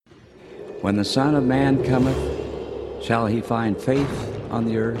When the Son of Man cometh, shall he find faith on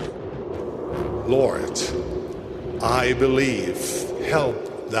the earth? Lord, I believe.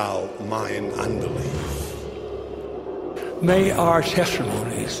 Help thou mine unbelief. May our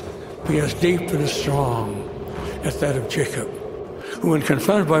testimonies be as deep and as strong as that of Jacob, who, when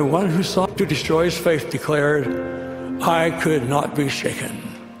confronted by one who sought to destroy his faith, declared, I could not be shaken.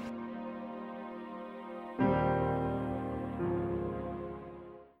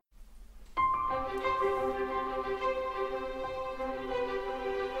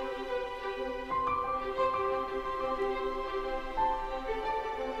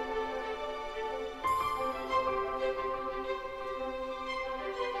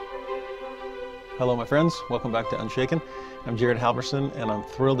 Hello, my friends. Welcome back to Unshaken. I'm Jared Halverson, and I'm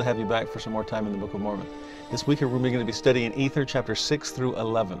thrilled to have you back for some more time in the Book of Mormon. This week, we're going to be studying Ether, chapter 6 through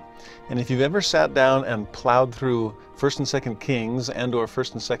 11. And if you've ever sat down and plowed through 1st and 2nd Kings and or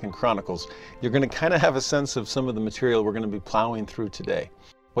 1st and 2nd Chronicles, you're going to kind of have a sense of some of the material we're going to be plowing through today.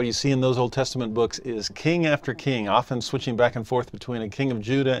 What you see in those Old Testament books is king after king, often switching back and forth between a king of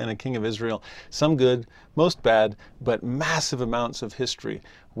Judah and a king of Israel. Some good, most bad, but massive amounts of history,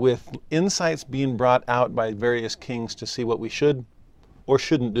 with insights being brought out by various kings to see what we should or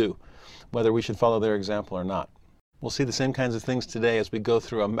shouldn't do, whether we should follow their example or not. We'll see the same kinds of things today as we go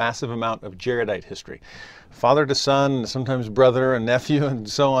through a massive amount of Jaredite history. Father to son, sometimes brother and nephew and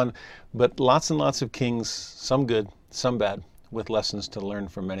so on, but lots and lots of kings, some good, some bad, with lessons to learn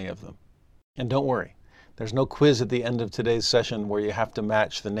from many of them. And don't worry, there's no quiz at the end of today's session where you have to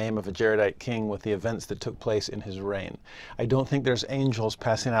match the name of a Jaredite king with the events that took place in his reign. I don't think there's angels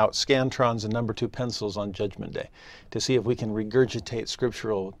passing out scantrons and number 2 pencils on Judgment Day to see if we can regurgitate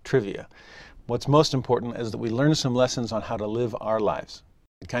scriptural trivia. What's most important is that we learn some lessons on how to live our lives,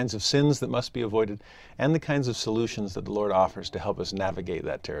 the kinds of sins that must be avoided, and the kinds of solutions that the Lord offers to help us navigate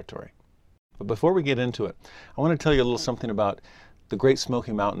that territory. But before we get into it, I want to tell you a little something about the Great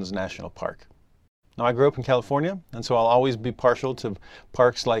Smoky Mountains National Park. Now, I grew up in California, and so I'll always be partial to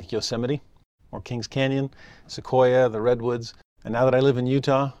parks like Yosemite or Kings Canyon, Sequoia, the Redwoods. And now that I live in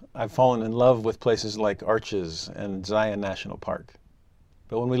Utah, I've fallen in love with places like Arches and Zion National Park.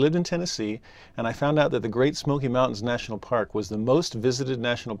 But when we lived in Tennessee, and I found out that the Great Smoky Mountains National Park was the most visited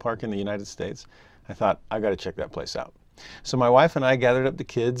national park in the United States, I thought, I got to check that place out. So my wife and I gathered up the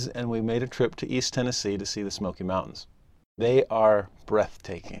kids and we made a trip to East Tennessee to see the Smoky Mountains. They are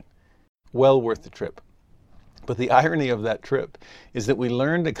breathtaking. Well worth the trip. But the irony of that trip is that we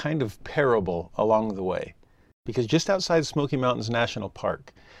learned a kind of parable along the way. Because just outside Smoky Mountains National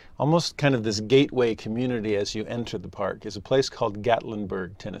Park, almost kind of this gateway community as you enter the park, is a place called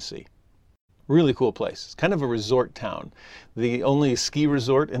Gatlinburg, Tennessee. Really cool place. It's kind of a resort town. The only ski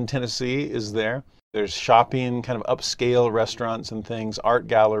resort in Tennessee is there. There's shopping, kind of upscale restaurants and things, art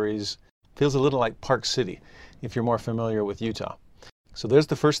galleries. Feels a little like Park City, if you're more familiar with Utah. So there's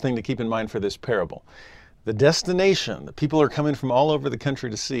the first thing to keep in mind for this parable. The destination that people are coming from all over the country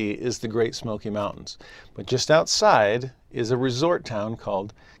to see is the Great Smoky Mountains. But just outside is a resort town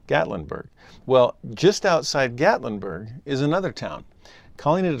called Gatlinburg. Well, just outside Gatlinburg is another town.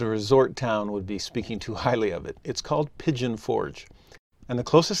 Calling it a resort town would be speaking too highly of it. It's called Pigeon Forge. And the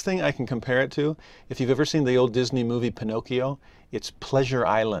closest thing I can compare it to, if you've ever seen the old Disney movie Pinocchio, it's Pleasure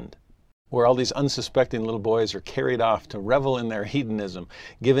Island, where all these unsuspecting little boys are carried off to revel in their hedonism,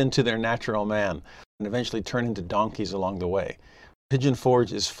 give in to their natural man, and eventually turn into donkeys along the way. Pigeon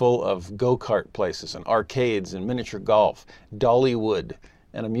Forge is full of go-kart places and arcades and miniature golf. Dollywood,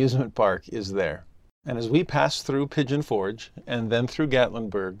 an amusement park, is there. And as we passed through Pigeon Forge and then through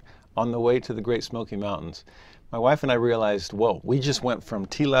Gatlinburg on the way to the Great Smoky Mountains, my wife and I realized, whoa, we just went from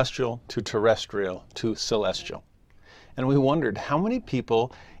telestial to terrestrial to celestial. And we wondered how many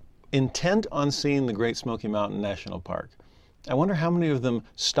people intent on seeing the Great Smoky Mountain National Park, I wonder how many of them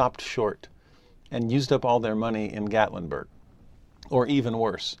stopped short and used up all their money in Gatlinburg. Or even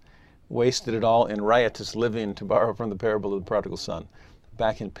worse, wasted it all in riotous living, to borrow from the parable of the prodigal son,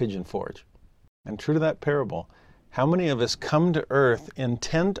 back in Pigeon Forge. And true to that parable, how many of us come to earth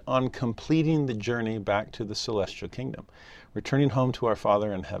intent on completing the journey back to the celestial kingdom, returning home to our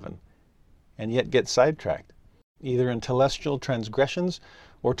Father in heaven, and yet get sidetracked, either in telestial transgressions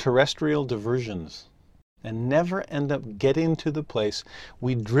or terrestrial diversions, and never end up getting to the place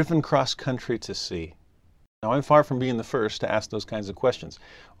we'd driven cross country to see? Now, I'm far from being the first to ask those kinds of questions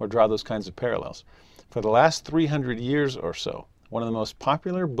or draw those kinds of parallels. For the last 300 years or so, one of the most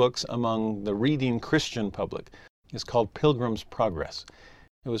popular books among the reading Christian public is called Pilgrim's Progress.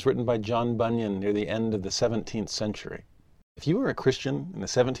 It was written by John Bunyan near the end of the 17th century. If you were a Christian in the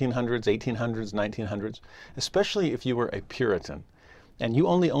 1700s, 1800s, 1900s, especially if you were a Puritan, and you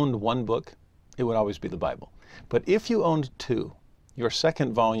only owned one book, it would always be the Bible. But if you owned two, your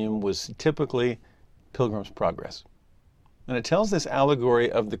second volume was typically Pilgrim's Progress. And it tells this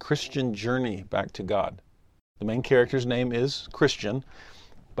allegory of the Christian journey back to God. The main character's name is Christian.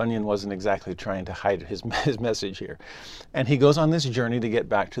 Bunyan wasn't exactly trying to hide his message here. And he goes on this journey to get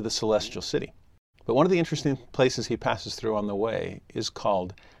back to the celestial city. But one of the interesting places he passes through on the way is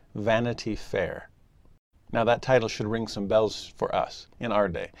called Vanity Fair. Now that title should ring some bells for us in our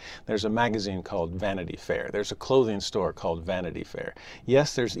day. There's a magazine called Vanity Fair. There's a clothing store called Vanity Fair.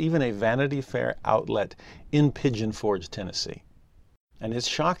 Yes, there's even a Vanity Fair outlet in Pigeon Forge, Tennessee. And it's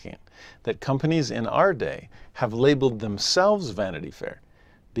shocking that companies in our day have labeled themselves Vanity Fair,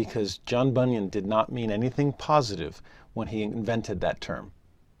 because John Bunyan did not mean anything positive when he invented that term.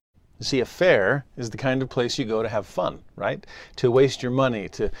 You see, a fair is the kind of place you go to have fun, right? To waste your money,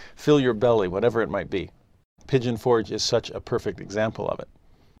 to fill your belly, whatever it might be. Pigeon Forge is such a perfect example of it.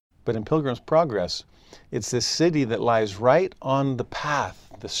 But in Pilgrim's Progress, it's this city that lies right on the path,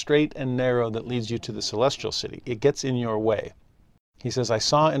 the straight and narrow that leads you to the celestial city. It gets in your way. He says, I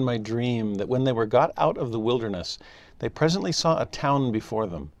saw in my dream that when they were got out of the wilderness, they presently saw a town before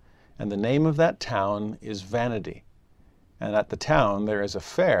them, and the name of that town is Vanity. And at the town there is a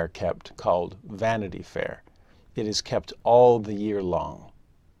fair kept called Vanity Fair. It is kept all the year long.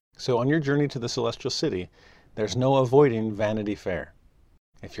 So on your journey to the celestial city, there's no avoiding Vanity Fair.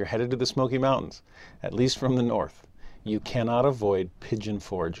 If you're headed to the Smoky Mountains, at least from the north, you cannot avoid Pigeon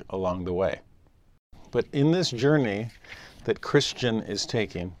Forge along the way. But in this journey that Christian is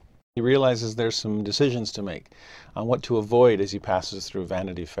taking, he realizes there's some decisions to make on what to avoid as he passes through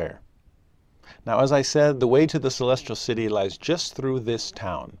Vanity Fair. Now, as I said, the way to the celestial city lies just through this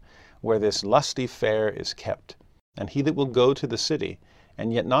town, where this lusty fair is kept. And he that will go to the city,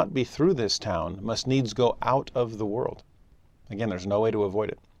 and yet not be through this town, must needs go out of the world. Again, there's no way to avoid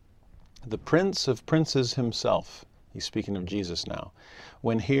it. The Prince of Princes himself, he's speaking of Jesus now,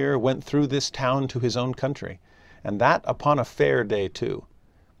 when here went through this town to his own country, and that upon a fair day too.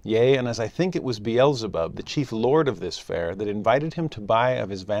 Yea, and as I think it was Beelzebub, the chief lord of this fair, that invited him to buy of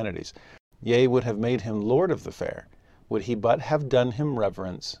his vanities, yea, would have made him lord of the fair, would he but have done him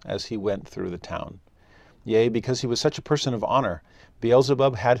reverence as he went through the town. Yea, because he was such a person of honor,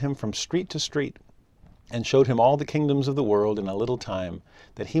 Beelzebub had him from street to street, and showed him all the kingdoms of the world in a little time,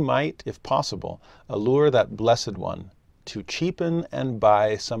 that he might, if possible, allure that blessed one to cheapen and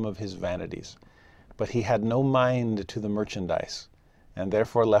buy some of his vanities. But he had no mind to the merchandise, and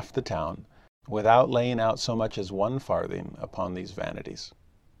therefore left the town, without laying out so much as 1 farthing upon these vanities.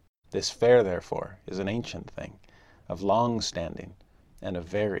 This fair, therefore, is an ancient thing, of long standing, and a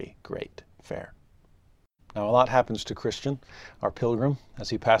very great fair. Now, a lot happens to Christian, our pilgrim, as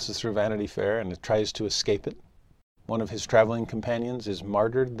he passes through Vanity Fair and tries to escape it. One of his traveling companions is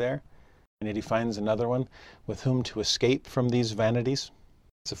martyred there, and yet he finds another one with whom to escape from these vanities.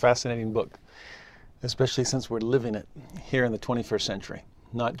 It's a fascinating book, especially since we're living it here in the 21st century,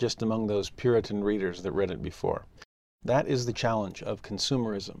 not just among those Puritan readers that read it before. That is the challenge of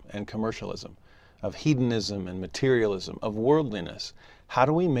consumerism and commercialism, of hedonism and materialism, of worldliness. How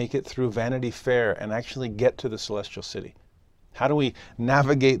do we make it through Vanity Fair and actually get to the celestial city? How do we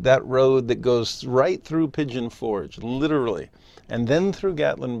navigate that road that goes right through Pigeon Forge, literally, and then through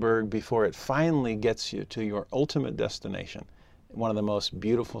Gatlinburg before it finally gets you to your ultimate destination, one of the most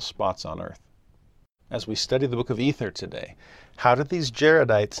beautiful spots on earth? As we study the book of Ether today, how did these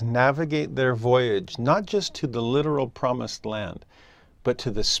Jaredites navigate their voyage, not just to the literal promised land, but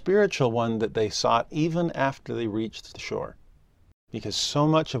to the spiritual one that they sought even after they reached the shore? Because so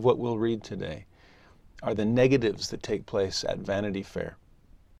much of what we'll read today are the negatives that take place at Vanity Fair.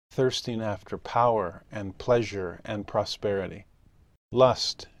 Thirsting after power and pleasure and prosperity.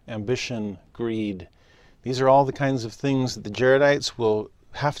 Lust, ambition, greed. These are all the kinds of things that the Jaredites will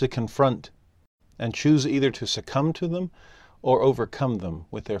have to confront and choose either to succumb to them or overcome them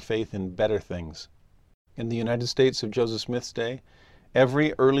with their faith in better things. In the United States of Joseph Smith's day,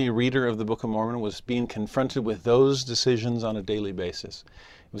 every early reader of the Book of Mormon was being confronted with those decisions on a daily basis.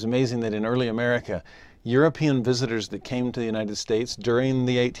 It was amazing that in early America, European visitors that came to the United States during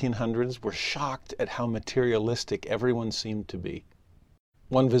the 1800s were shocked at how materialistic everyone seemed to be.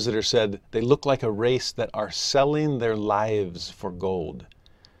 One visitor said, "They look like a race that are selling their lives for gold."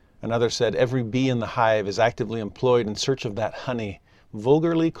 Another said, "Every bee in the hive is actively employed in search of that honey,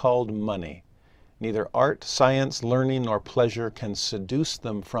 vulgarly called money. Neither art, science, learning, nor pleasure can seduce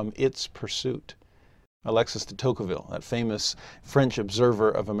them from its pursuit." Alexis de Tocqueville, that famous French observer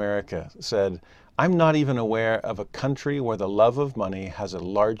of America, said, "I'm not even aware of a country where the love of money has a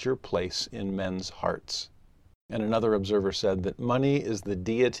larger place in men's hearts." And another observer said that money is the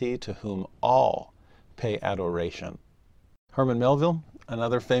deity to whom all pay adoration. Herman Melville,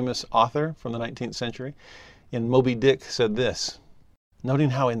 another famous author from the 19th century, in Moby Dick said this,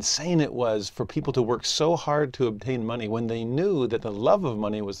 noting how insane it was for people to work so hard to obtain money when they knew that the love of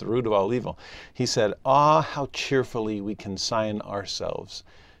money was the root of all evil. He said, "Ah, how cheerfully we consign ourselves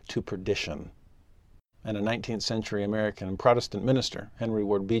to perdition." And a 19th century American Protestant minister, Henry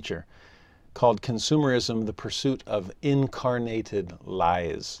Ward Beecher, called consumerism the pursuit of incarnated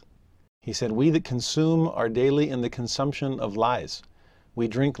lies. He said, "We that consume are daily in the consumption of lies. We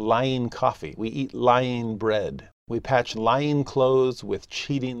drink lying coffee. We eat lying bread. We patch lying clothes with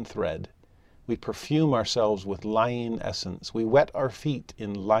cheating thread. We perfume ourselves with lying essence. We wet our feet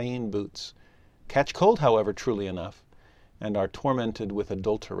in lying boots. Catch cold, however, truly enough, and are tormented with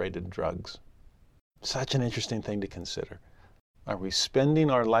adulterated drugs." Such an interesting thing to consider. Are we spending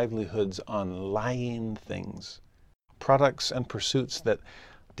our livelihoods on lying things, products and pursuits that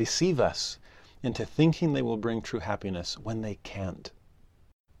deceive us into thinking they will bring true happiness when they can't?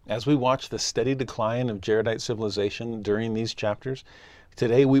 As we watch the steady decline of Jaredite civilization during these chapters,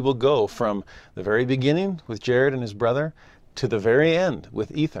 today we will go from the very beginning with Jared and his brother to the very end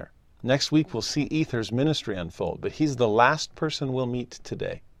with Ether. Next week we'll see Ether's ministry unfold, but he's the last person we'll meet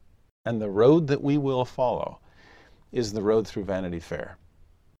today. And the road that we will follow is the road through Vanity Fair.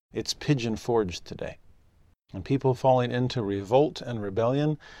 It's Pigeon Forge today. And people falling into revolt and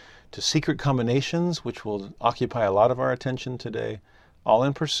rebellion, to secret combinations, which will occupy a lot of our attention today, all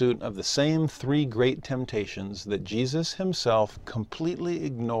in pursuit of the same three great temptations that Jesus himself completely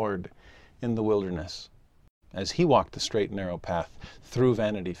ignored in the wilderness as he walked the straight and narrow path through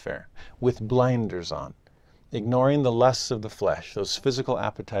Vanity Fair with blinders on, ignoring the lusts of the flesh, those physical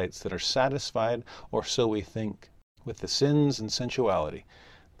appetites that are satisfied, or so we think, with the sins and sensuality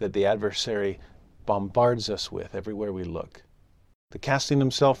that the adversary bombards us with everywhere we look. The casting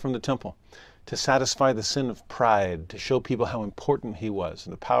himself from the temple to satisfy the sin of pride, to show people how important he was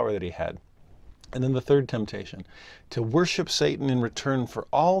and the power that he had. And then the third temptation, to worship Satan in return for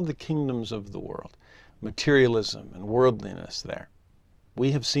all the kingdoms of the world, materialism and worldliness there.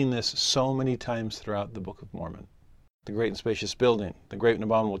 We have seen this so many times throughout the Book of Mormon. The great and spacious building, the great and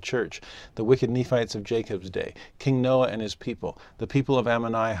abominable church, the wicked Nephites of Jacob's day, King Noah and his people, the people of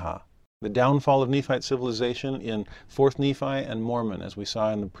Ammonihah, the downfall of Nephite civilization in 4th Nephi and Mormon, as we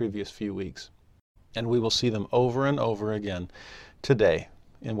saw in the previous few weeks. And we will see them over and over again today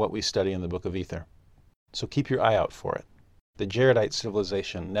in what we study in the Book of Ether. So keep your eye out for it. The Jaredite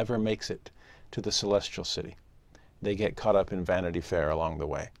civilization never makes it to the celestial city. They get caught up in Vanity Fair along the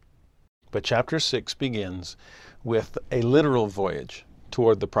way. But chapter 6 begins with a literal voyage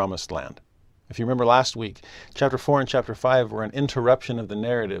toward the promised land. If you remember last week, chapter 4 and chapter 5 were an interruption of the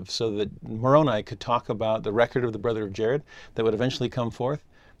narrative so that Moroni could talk about the record of the brother of Jared that would eventually come forth,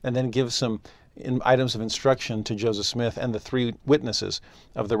 and then give some items of instruction to Joseph Smith and the 3 witnesses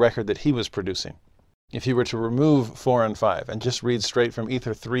of the record that he was producing. If you were to remove 4 and 5 and just read straight from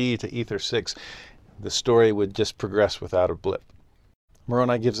Ether 3 to Ether 6, the story would just progress without a blip.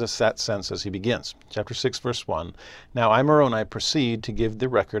 Moroni gives us that sense as he begins. Chapter 6, verse 1. Now I, Moroni, proceed to give the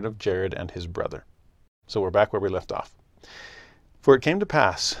record of Jared and his brother. So we're back where we left off. For it came to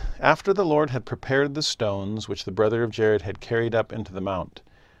pass, after the Lord had prepared the stones which the brother of Jared had carried up into the mount,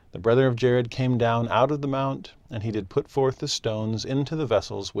 the brother of Jared came down out of the mount, and he did put forth the stones into the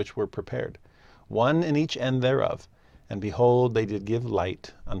vessels which were prepared, one in each end thereof, and behold, they did give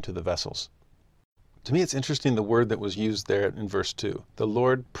light unto the vessels. To me, it's interesting the word that was used there in verse 2. The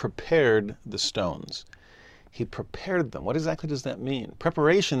Lord prepared the stones. He prepared them. What exactly does that mean?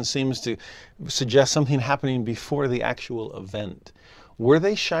 Preparation seems to suggest something happening before the actual event. Were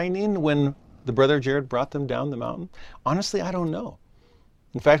they shining when the brother Jared brought them down the mountain? Honestly, I don't know.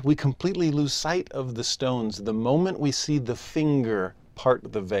 In fact, we completely lose sight of the stones the moment we see the finger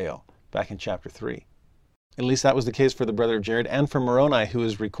part the veil back in chapter 3. At least that was the case for the brother of Jared and for Moroni, who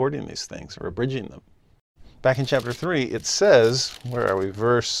is recording these things or abridging them. Back in chapter 3, it says, where are we,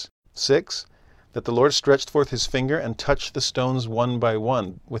 verse 6, that the Lord stretched forth his finger and touched the stones one by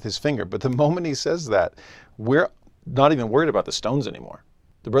one with his finger. But the moment he says that, we're not even worried about the stones anymore.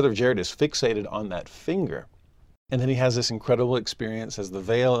 The brother of Jared is fixated on that finger. And then he has this incredible experience as the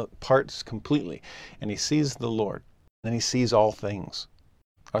veil parts completely, and he sees the Lord. Then he sees all things.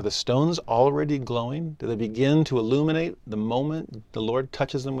 Are the stones already glowing? Do they begin to illuminate the moment the Lord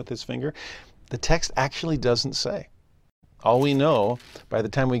touches them with his finger? The text actually doesn't say. All we know by the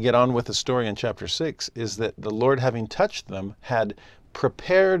time we get on with the story in chapter 6 is that the Lord, having touched them, had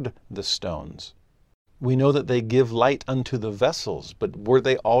prepared the stones. We know that they give light unto the vessels, but were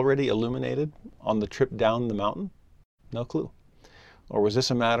they already illuminated? on the trip down the mountain? No clue. Or was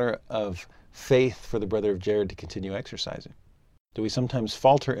this a matter of faith for the brother of Jared to continue exercising? Do we sometimes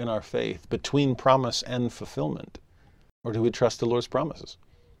falter in our faith between promise and fulfillment? Or do we trust the Lord's promises?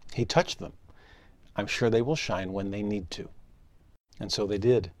 He touched them. I'm sure they will shine when they need to. And so they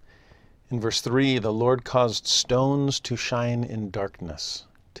did. In verse 3, the Lord caused stones to shine in darkness,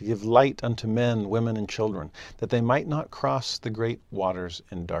 to give light unto men, women, and children, that they might not cross the great waters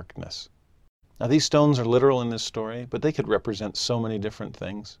in darkness. Now these stones are literal in this story, but they could represent so many different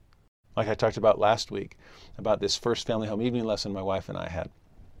things. Like I talked about last week, about this first family home evening lesson my wife and I had.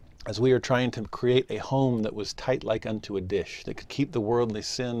 As we are trying to create a home that was tight like unto a dish, that could keep the worldly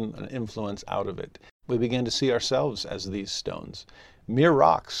sin and influence out of it, we began to see ourselves as these stones. Mere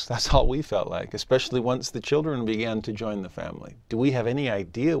rocks, that's all we felt like, especially once the children began to join the family. Do we have any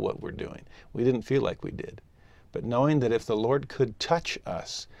idea what we're doing? We didn't feel like we did. But knowing that if the Lord could touch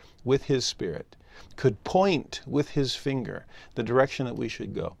us with His Spirit, could point with His finger the direction that we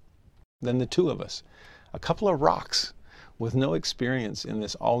should go, then the two of us, a couple of rocks with no experience in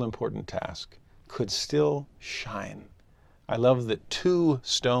this all-important task, could still shine. I love that 2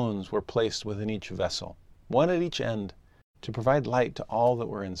 stones were placed within each vessel, one at each end, to provide light to all that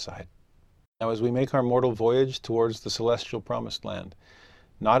were inside. Now, as we make our mortal voyage towards the celestial promised land,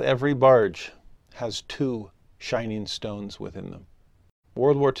 not every barge has 2 shining stones within them.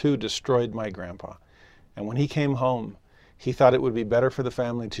 World War II destroyed my grandpa, and when he came home, he thought it would be better for the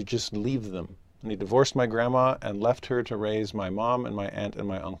family to just leave them. And he divorced my grandma and left her to raise my mom and my aunt and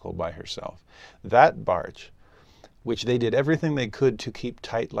my uncle by herself. That barge, which they did everything they could to keep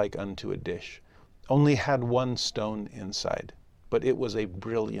tight like unto a dish, only had 1 stone inside, but it was a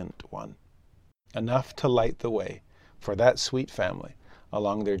brilliant one, enough to light the way for that sweet family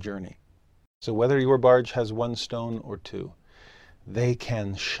along their journey. So whether your barge has 1 stone or 2, they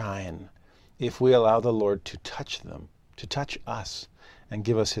can shine if we allow the Lord to touch them, to touch us, and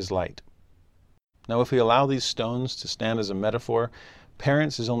give us His light. Now, if we allow these stones to stand as a metaphor,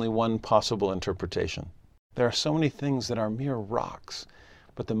 parents is only one possible interpretation. There are so many things that are mere rocks,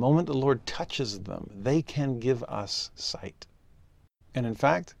 but the moment the Lord touches them, they can give us sight. And in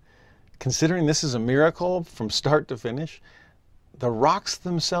fact, considering this is a miracle from start to finish, the rocks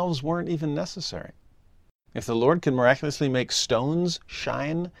themselves weren't even necessary. If the Lord can miraculously make stones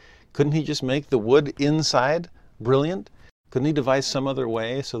shine, couldn't He just make the wood inside brilliant? Couldn't He devise some other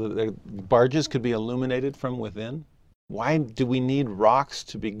way so that the barges could be illuminated from within? Why do we need rocks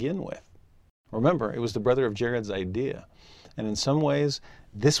to begin with? Remember, it was the brother of Jared's idea. And in some ways,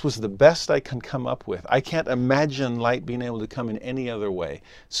 this was the best I can come up with. I can't imagine light being able to come in any other way.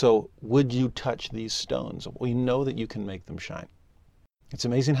 So would you touch these stones? We know that you can make them shine. It's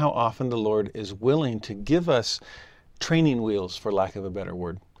amazing how often the Lord is willing to give us training wheels, for lack of a better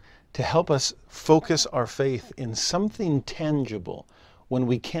word, to help us focus our faith in something tangible when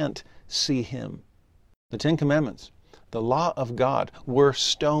we can't see Him. The 10 Commandments, the law of God, were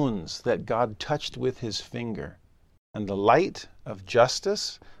stones that God touched with His finger. And the light of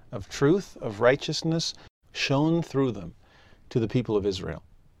justice, of truth, of righteousness shone through them to the people of Israel.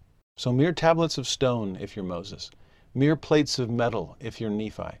 So mere tablets of stone if you're Moses, mere plates of metal if you're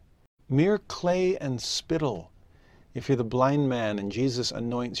Nephi, mere clay and spittle if you're the blind man and Jesus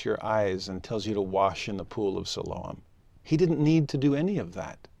anoints your eyes and tells you to wash in the pool of Siloam. He didn't need to do any of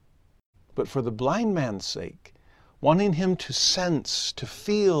that. But for the blind man's sake, wanting him to sense, to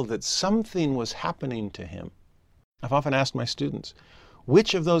feel that something was happening to him, I've often asked my students,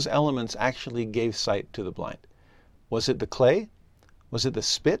 which of those elements actually gave sight to the blind? Was it the clay? Was it the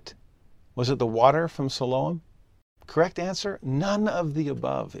spit? Was it the water from Siloam? Correct answer, none of the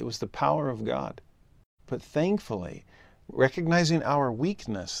above. It was the power of God. But thankfully, recognizing our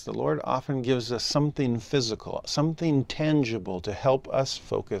weakness, the Lord often gives us something physical, something tangible to help us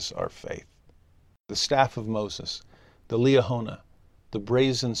focus our faith. The staff of Moses, the Liahona, the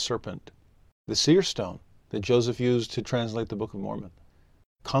brazen serpent, the seer stone that Joseph used to translate the Book of Mormon,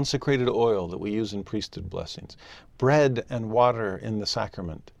 consecrated oil that we use in priesthood blessings, bread and water in the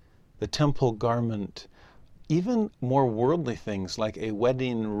sacrament, the temple garment, even more worldly things like a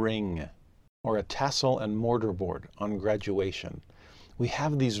wedding ring or a tassel and mortarboard on graduation. We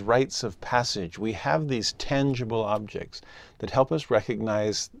have these rites of passage. We have these tangible objects that help us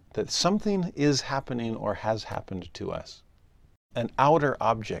recognize that something is happening or has happened to us. An outer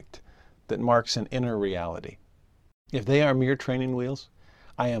object that marks an inner reality. If they are mere training wheels,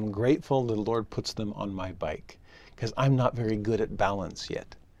 I am grateful the Lord puts them on my bike, because I'm not very good at balance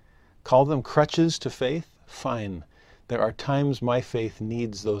yet. Call them crutches to faith? Fine. There are times my faith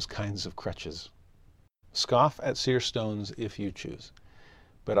needs those kinds of crutches. Scoff at seer stones if you choose.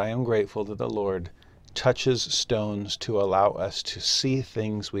 but I am grateful that the Lord touches stones to allow us to see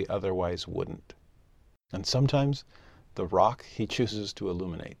things we otherwise wouldn't. And sometimes the rock he chooses to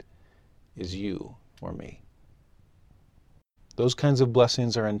illuminate is you or me. Those kinds of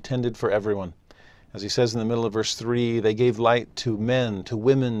blessings are intended for everyone. As he says in the middle of verse 3, they gave light to men, to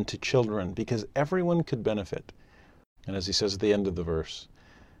women, to children, because everyone could benefit. And as he says at the end of the verse,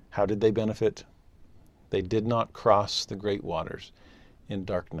 how did they benefit? They did not cross the great waters in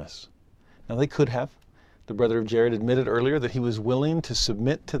darkness. Now they could have. The brother of Jared admitted earlier that he was willing to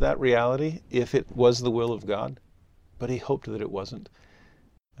submit to that reality if it was the will of God, but he hoped that it wasn't.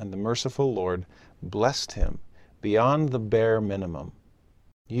 And the merciful Lord blessed him beyond the bare minimum.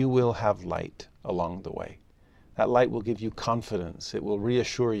 You will have light along the way. That light will give you confidence. It will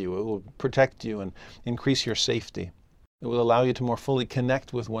reassure you. It will protect you and increase your safety. It will allow you to more fully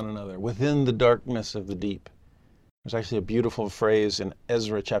connect with one another within the darkness of the deep. There's actually a beautiful phrase in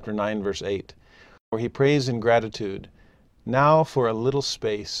Ezra chapter 9, verse 8, where he prays in gratitude, "Now for a little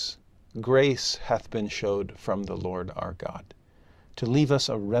space, grace hath been showed from the Lord our God, to leave us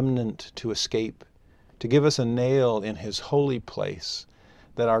a remnant to escape, to give us a nail in his holy place,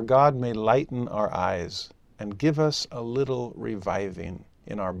 that our God may lighten our eyes and give us a little reviving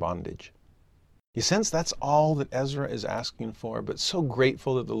in our bondage." You sense that's all that Ezra is asking for, but so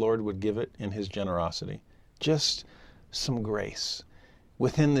grateful that the Lord would give it in his generosity. Just some grace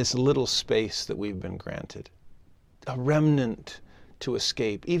within this little space that we've been granted. A remnant to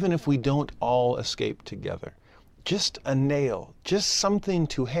escape, even if we don't all escape together. Just a nail, just something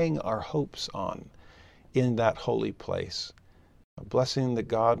to hang our hopes on in that holy place. A blessing that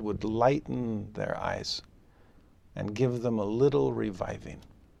God would lighten their eyes and give them a little reviving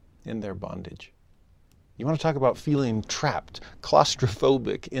in their bondage. You want to talk about feeling trapped,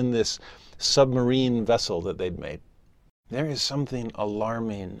 claustrophobic in this submarine vessel that they'd made. There is something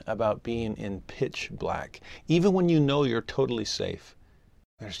alarming about being in pitch black, even when you know you're totally safe.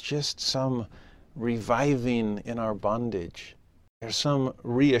 There's just some reviving in our bondage. There's some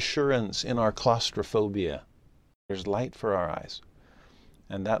reassurance in our claustrophobia. There's light for our eyes.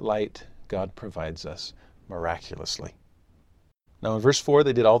 And that light God provides us miraculously. Now in verse 4,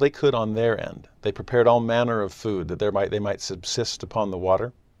 they did all they could on their end. They prepared all manner of food that they might subsist upon the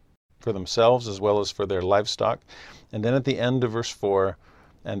water for themselves as well as for their livestock. And then at the end of verse 4,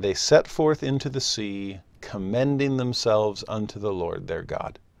 and they set forth into the sea, commending themselves unto the Lord their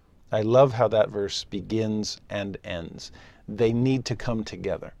God. I love how that verse begins and ends. They need to come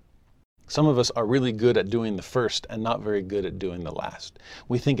together. Some of us are really good at doing the first and not very good at doing the last.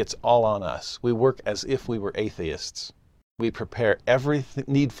 We think it's all on us. We work as if we were atheists. We prepare every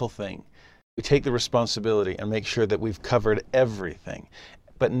needful thing. We take the responsibility and make sure that we've covered everything,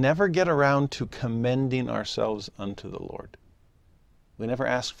 but never get around to commending ourselves unto the Lord. We never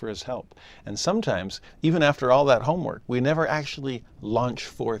ask for his help. And sometimes, even after all that homework, we never actually launch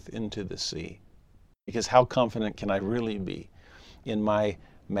forth into the sea. Because how confident can I really be in my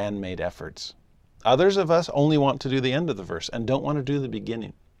man-made efforts? Others of us only want to do the end of the verse and don't want to do the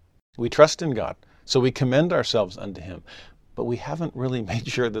beginning. We trust in God, so we commend ourselves unto him, but we haven't really made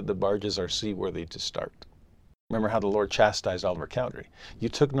sure that the barges are seaworthy to start. Remember how the Lord chastised Oliver Cowdery. You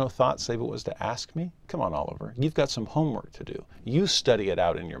took no thought save it was to ask me? Come on, Oliver. You've got some homework to do. You study it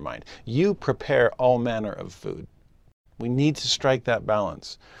out in your mind. You prepare all manner of food. We need to strike that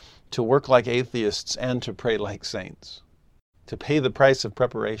balance, to work like atheists and to pray like saints, to pay the price of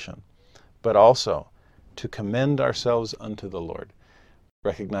preparation, but also to commend ourselves unto the Lord,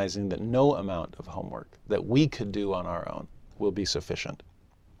 recognizing that no amount of homework that we could do on our own will be sufficient.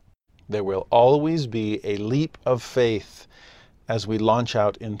 There will always be a leap of faith as we launch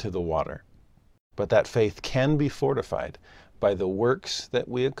out into the water. But that faith can be fortified by the works that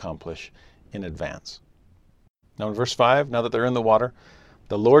we accomplish in advance. Now in verse 5, now that they're in the water,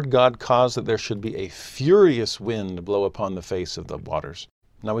 the Lord God caused that there should be a furious wind blow upon the face of the waters.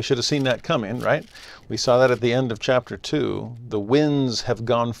 Now we should have seen that coming, right? We saw that at the end of chapter 2. The winds have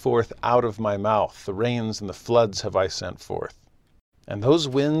gone forth out of my mouth. The rains and the floods have I sent forth. And those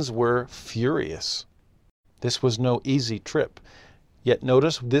winds were furious. This was no easy trip. Yet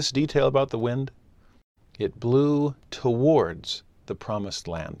notice this detail about the wind. It blew towards the promised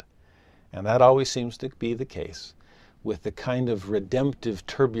land. And that always seems to be the case with the kind of redemptive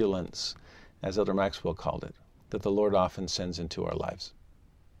turbulence, as Elder Maxwell called it, that the Lord often sends into our lives.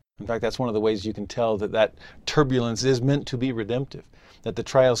 In fact, that's one of the ways you can tell that that turbulence is meant to be redemptive, that the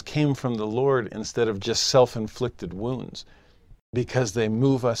trials came from the Lord instead of just self-inflicted wounds, because they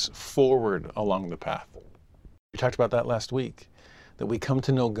move us forward along the path. We talked about that last week, that we come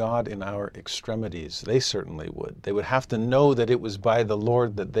to know God in our extremities. They certainly would. They would have to know that it was by the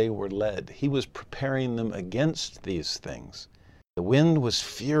Lord that they were led. He was preparing them against these things. The wind was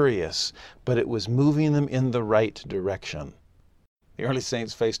furious, but it was moving them in the right direction. The early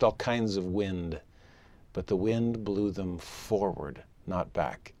saints faced all kinds of wind, but the wind blew them forward, not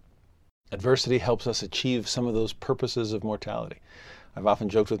back. Adversity helps us achieve some of those purposes of mortality. I've often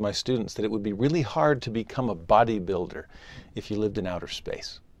joked with my students that it would be really hard to become a bodybuilder if you lived in outer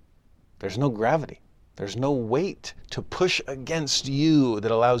space. There's no gravity. There's no weight to push against you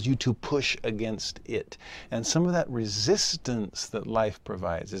that allows you to push against it. And some of that resistance that life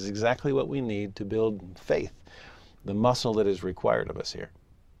provides is exactly what we need to build faith, the muscle that is required of us here.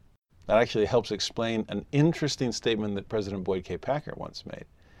 That actually helps explain an interesting statement that President Boyd K. Packer once made,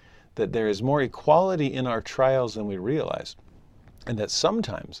 that there is more equality in our trials than we realize, and that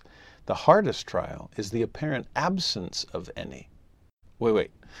sometimes the hardest trial is the apparent absence of any. Wait.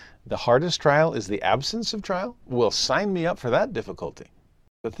 The hardest trial is the absence of trial? Well, sign me up for that difficulty.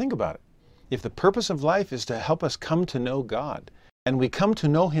 But think about it. If the purpose of life is to help us come to know God, and we come to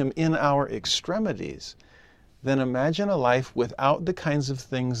know Him in our extremities, then imagine a life without the kinds of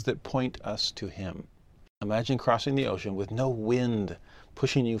things that point us to Him. Imagine crossing the ocean with no wind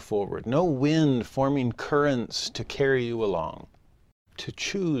pushing you forward, no wind forming currents to carry you along. To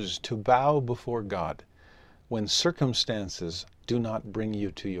choose to bow before God when circumstances do not bring you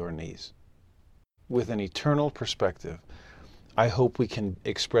to your knees. With an eternal perspective, I hope we can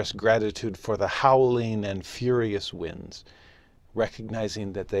express gratitude for the howling and furious winds,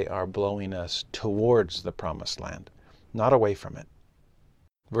 recognizing that they are blowing us towards the promised land, not away from it.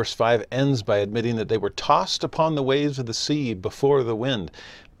 Verse 5 ends by admitting that they were tossed upon the waves of the sea before the wind.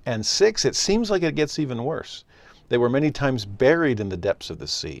 And 6, it seems like it gets even worse. They were many times buried in the depths of the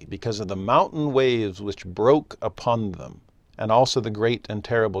sea because of the mountain waves which broke upon them, and also the great and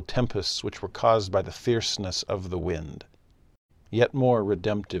terrible tempests which were caused by the fierceness of the wind. Yet more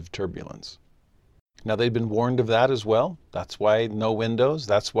redemptive turbulence. Now they'd been warned of that as well. That's why no windows.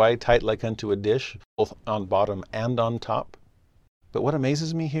 That's why tight like unto a dish, both on bottom and on top. But what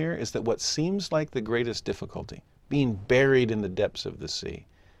amazes me here is that what seems like the greatest difficulty, being buried in the depths of the sea,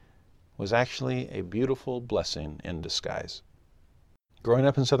 was actually a beautiful blessing in disguise. Growing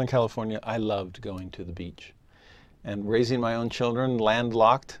up in Southern California, I loved going to the beach. And raising my own children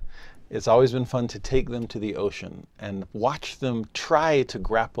landlocked, it's always been fun to take them to the ocean and watch them try to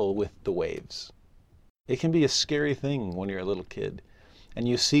grapple with the waves. It can be a scary thing when you're a little kid and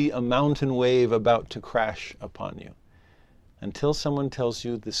you see a mountain wave about to crash upon you, until someone tells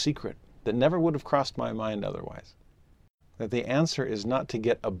you the secret that never would have crossed my mind otherwise. That the answer is not to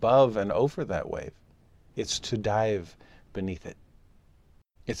get above and over that wave. It's to dive beneath it.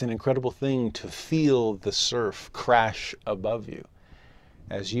 It's an incredible thing to feel the surf crash above you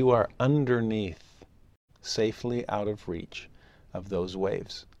as you are underneath, safely out of reach of those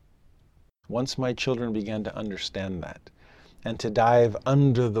waves. Once my children began to understand that and to dive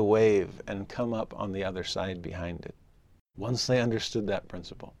under the wave and come up on the other side behind it, once they understood that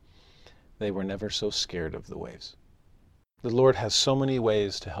principle, they were never so scared of the waves. The Lord has so many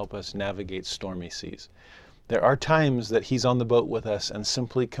ways to help us navigate stormy seas. There are times that He's on the boat with us and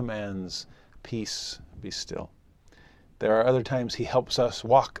simply commands, "Peace, be still." There are other times He helps us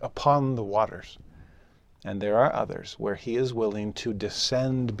walk upon the waters. And there are others where He is willing to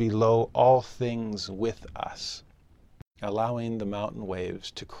descend below all things with us, allowing the mountain waves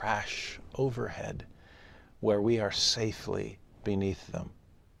to crash overhead where we are safely beneath them.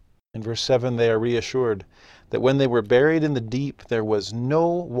 In verse 7, they are reassured that when they were buried in the deep, there was no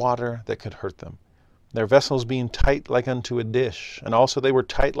water that could hurt them, their vessels being tight like unto a dish, and also they were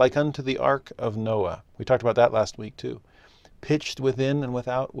tight like unto the ark of Noah. We talked about that last week too. Pitched within and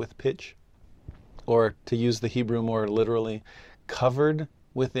without with pitch, or to use the Hebrew more literally, covered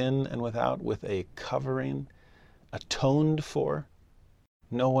within and without with a covering, atoned for.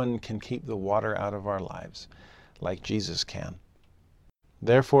 No one can keep the water out of our lives like Jesus can.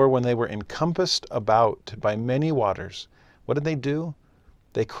 Therefore, when they were encompassed about by many waters, what did they do?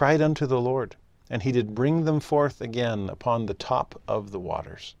 They cried unto the Lord, and He did bring them forth again upon the top of the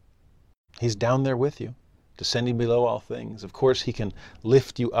waters. He's down there with you, descending below all things. Of course, He can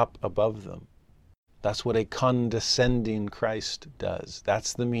lift you up above them. That's what a condescending Christ does.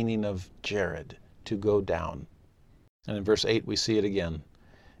 That's the meaning of Jared, to go down. And in verse 8, we see it again.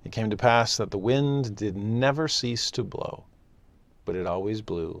 It came to pass that the wind did never cease to blow, but it always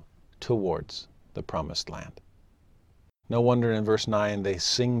blew towards the promised land. No wonder in verse 9 they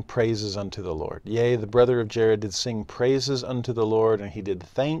sing praises unto the Lord. Yea, the brother of Jared did sing praises unto the Lord, and he did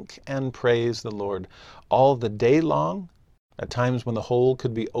thank and praise the Lord all the day long At times when the hole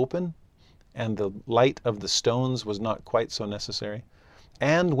could be open and the light of the stones was not quite so necessary,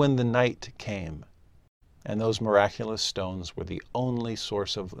 and when the night came and those miraculous stones were the only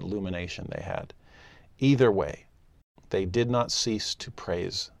source of illumination they had. Either way, they did not cease to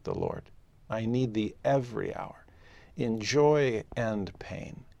praise the Lord. I need thee every hour, in joy and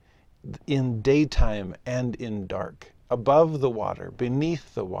pain, in daytime and in dark, above the water,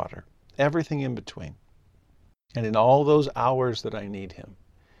 beneath the water, everything in between. And in all those hours that I need him,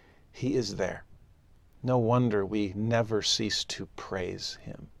 he is there. No wonder we never cease to praise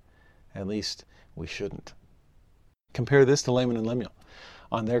him. At least we shouldn't. Compare this to Laman and Lemuel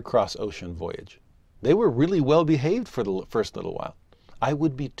on their cross-ocean voyage. They were really well behaved for the first little while. I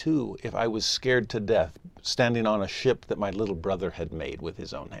would be too if I was scared to death standing on a ship that my little brother had made with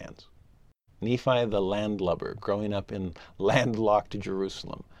his own hands. Nephi the landlubber, growing up in landlocked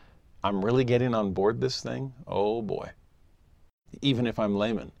Jerusalem. I'm really getting on board this thing? Oh boy. Even if I'm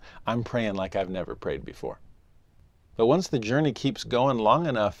Laman, I'm praying like I've never prayed before. But once the journey keeps going long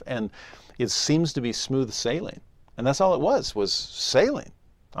enough and it seems to be smooth sailing, and that's all it was sailing.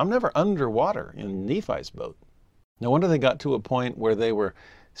 I'm never underwater in Nephi's boat. No wonder they got to a point where they were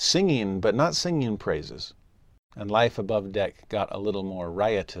singing, but not singing praises. And life above deck got a little more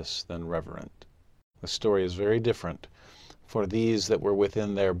riotous than reverent. The story is very different for these that were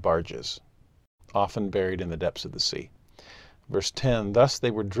within their barges, often buried in the depths of the sea. Verse 10, thus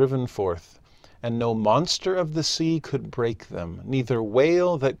they were driven forth, and no monster of the sea could break them, neither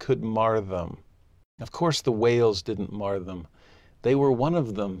whale that could mar them. Of course the whales didn't mar them. They were one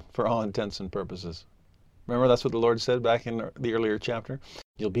of them for all intents and purposes. Remember, that's what the Lord said back in the earlier chapter?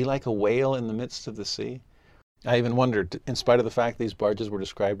 You'll be like a whale in the midst of the sea. I even wondered, in spite of the fact these barges were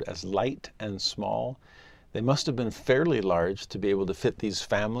described as light and small, they must have been fairly large to be able to fit these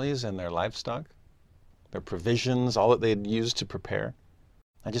families and their livestock, their provisions, all that they had used to prepare.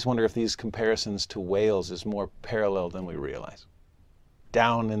 I just wonder if these comparisons to whales is more parallel than we realize.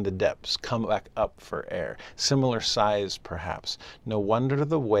 Down in the depths, come back up for air. Similar size, perhaps. No wonder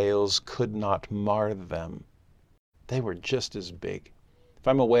the whales could not mar them. They were just as big. If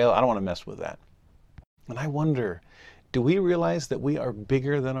I'm a whale, I don't want to mess with that. And I wonder, do we realize that we are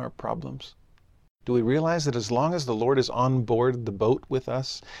bigger than our problems? Do we realize that as long as the Lord is on board the boat with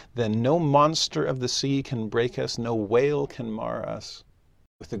us, then no monster of the sea can break us, no whale can mar us?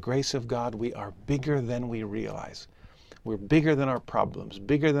 With the grace of God, we are bigger than we realize. We're bigger than our problems,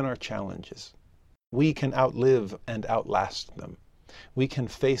 bigger than our challenges. We can outlive and outlast them. We can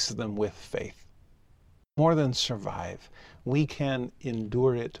face them with faith. More than survive, we can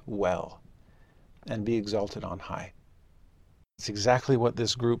endure it well and be exalted on high. It's exactly what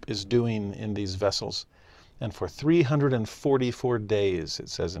this group is doing in these vessels. And for 344 days, it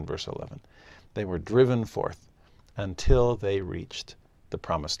says in verse 11, they were driven forth until they reached the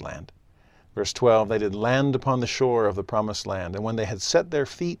promised land. Verse 12, they did land upon the shore of the promised land. And when they had set their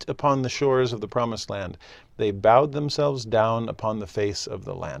feet upon the shores of the promised land, they bowed themselves down upon the face of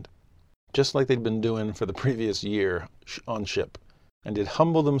the land, just like they'd been doing for the previous year on ship, and did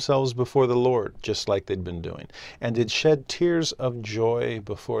humble themselves before the Lord, just like they'd been doing, and did shed tears of joy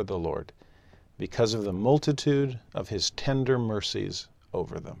before the Lord, because of the multitude of his tender mercies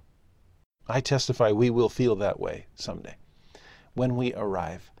over them. I testify we will feel that way someday, when we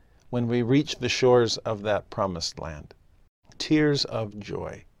arrive, when we reach the shores of that promised land. Tears of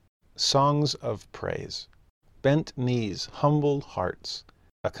joy, songs of praise, bent knees, humbled hearts,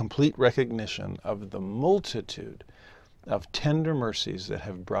 a complete recognition of the multitude of tender mercies that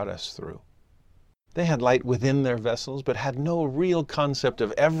have brought us through. They had light within their vessels, but had no real concept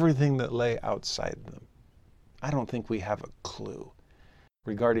of everything that lay outside them. I don't think we have a clue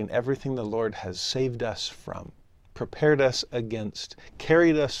regarding everything the Lord has saved us from, prepared us against,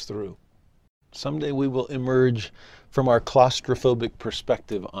 carried us through. Someday we will emerge from our claustrophobic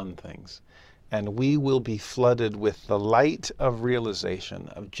perspective on things, and we will be flooded with the light of realization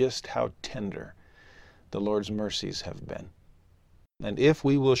of just how tender the Lord's mercies have been. And if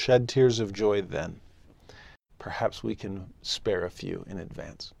we will shed tears of joy then, perhaps we can spare a few in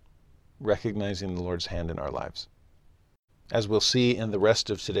advance, recognizing the Lord's hand in our lives. As we'll see in the rest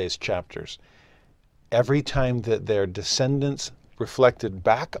of today's chapters, every time that their descendants reflected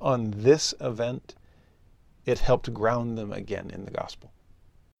back on this event, it helped ground them again in the gospel.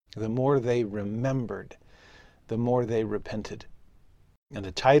 The more they remembered, the more they repented. And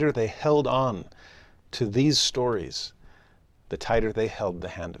the tighter they held on to these stories, the tighter they held the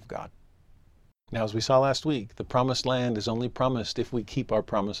hand of God. Now, as we saw last week, the promised land is only promised if we keep our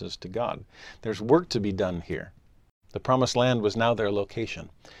promises to God. There's work to be done here. The promised land was now their location.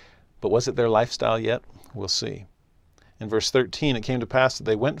 But was it their lifestyle yet? We'll see. In verse 13, it came to pass that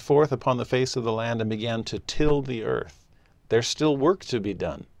they went forth upon the face of the land and began to till the earth. There's still work to be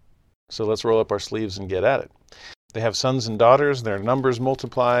done. So let's roll up our sleeves and get at it. They have sons and daughters, their numbers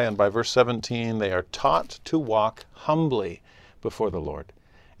multiply, and by verse 17, they are taught to walk humbly before the Lord.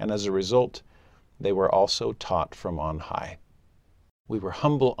 And as a result, they were also taught from on high. We were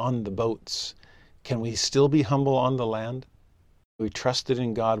humble on the boats. Can we still be humble on the land? We trusted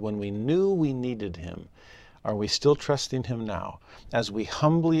in God when we knew we needed Him. Are we still trusting Him now? As we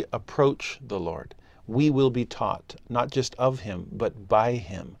humbly approach the Lord, we will be taught, not just of Him, but by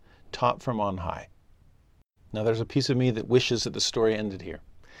Him, taught from on high. Now there's a piece of me that wishes that the story ended here,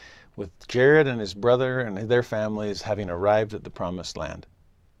 with Jared and his brother and their families having arrived at the promised land,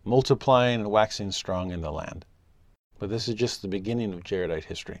 multiplying and waxing strong in the land. But this is just the beginning of Jaredite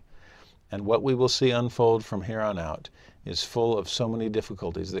history. And what we will see unfold from here on out is full of so many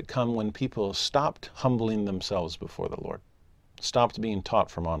difficulties that come when people stopped humbling themselves before the Lord, stopped being taught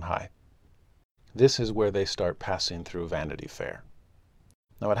from on high. This is where they start passing through Vanity Fair.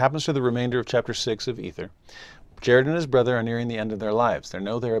 Now what happens to the remainder of chapter 6 of Ether? Jared and his brother are nearing the end of their lives. They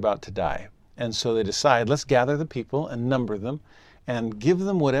know they're about to die. And so they decide, let's gather the people and number them and give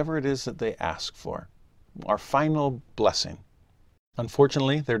them whatever it is that they ask for, our final blessing.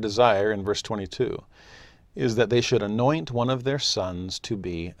 Unfortunately, their desire in verse 22 is that they should anoint one of their sons to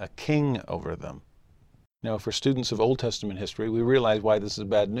be a king over them. Now, for students of Old Testament history, we realize why this is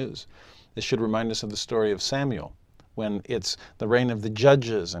bad news. This should remind us of the story of Samuel, when it's the reign of the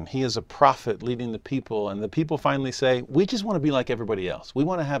judges and he is a prophet leading the people, and the people finally say, we just want to be like everybody else. We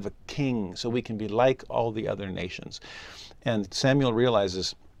want to have a king so we can be like all the other nations. And Samuel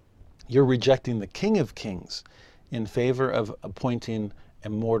realizes, you're rejecting the King of Kings in favor of appointing a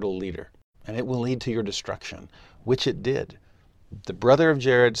mortal leader, and it will lead to your destruction, which it did. The brother of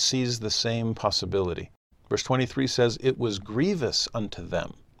Jared sees the same possibility. Verse 23 says, it was grievous unto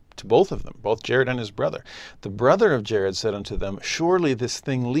them, to both of them, both Jared and his brother. The brother of Jared said unto them, surely this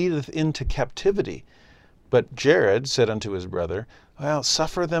thing leadeth into captivity. But Jared said unto his brother, well,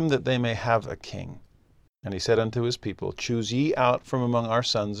 suffer them that they may have a king. And he said unto his people, choose ye out from among our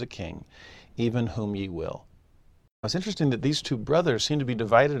sons a king, even whom ye will. It's interesting that these two brothers seem to be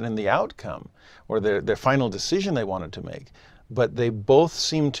divided in the outcome, or their final decision they wanted to make, but they both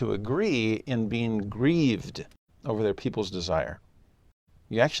seem to agree in being grieved over their people's desire.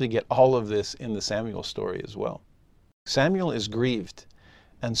 You actually get all of this in the Samuel story as well. Samuel is grieved,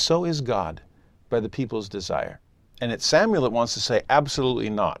 and so is God, by the people's desire. And it's Samuel that wants to say,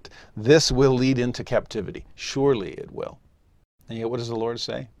 absolutely not. This will lead into captivity. Surely it will. And yet what does the Lord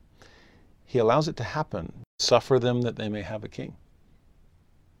say? He allows it to happen. Suffer them that they may have a king.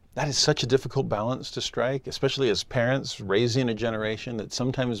 That is such a difficult balance to strike, especially as parents raising a generation that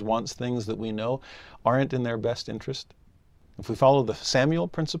sometimes wants things that we know aren't in their best interest. If we follow the Samuel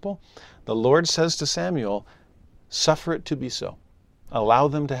principle, the Lord says to Samuel, suffer it to be so. Allow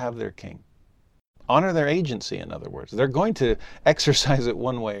them to have their king. Honor their agency, in other words. They're going to exercise it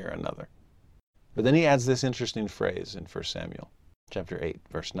one way or another. But then he adds this interesting phrase in 1 Samuel chapter 8,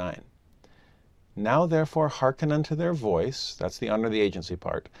 verse 9. Now therefore hearken unto their voice, that's the honor the agency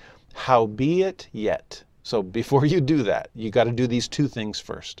part, howbeit yet. So before you do that, you got to do these two things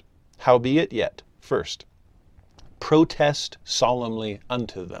first. Howbeit yet, first, protest solemnly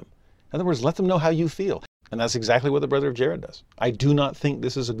unto them. In other words, let them know how you feel. And that's exactly what the brother of Jared does. I do not think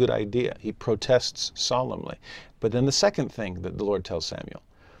this is a good idea. He protests solemnly. But then the second thing that the Lord tells Samuel,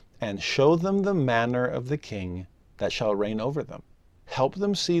 and show them the manner of the king that shall reign over them. Help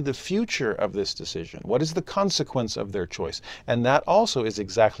them see the future of this decision. What is the consequence of their choice? And that also is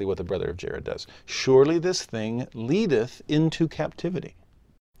exactly what the brother of Jared does. Surely this thing leadeth into captivity.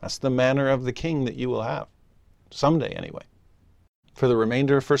 That's the manner of the king that you will have. Someday anyway. For the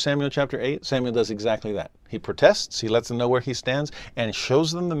remainder of 1 Samuel chapter 8, Samuel does exactly that. He protests, he lets them know where he stands, and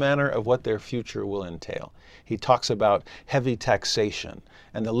shows them the manner of what their future will entail. He talks about heavy taxation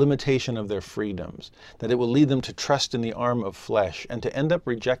and the limitation of their freedoms, that it will lead them to trust in the arm of flesh and to end up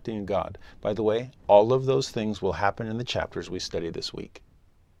rejecting God. By the way, all of those things will happen in the chapters we study this week.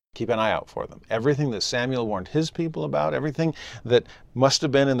 Keep an eye out for them. Everything that Samuel warned his people about, everything that must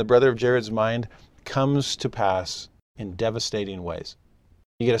have been in the brother of Jared's mind, comes to pass in devastating ways.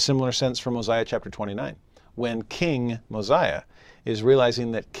 You get a similar sense from Mosiah chapter 29, when King Mosiah is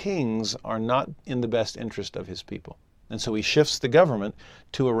realizing that kings are not in the best interest of his people. And so he shifts the government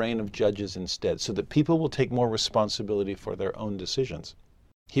to a reign of judges instead, so that people will take more responsibility for their own decisions.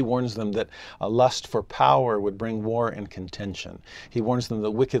 He warns them that a lust for power would bring war and contention. He warns them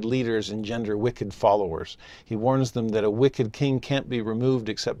that wicked leaders engender wicked followers. He warns them that a wicked king can't be removed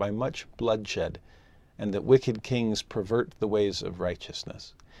except by much bloodshed. and that wicked kings pervert the ways of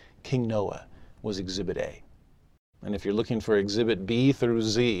righteousness. King Noah was Exhibit A. And if you're looking for Exhibit B through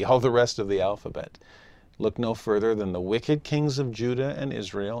Z, all the rest of the alphabet, look no further than the wicked kings of Judah and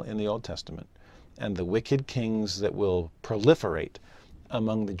Israel in the Old Testament, and the wicked kings that will proliferate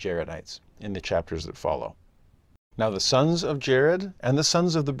among the Jaredites in the chapters that follow. Now the sons of Jared and the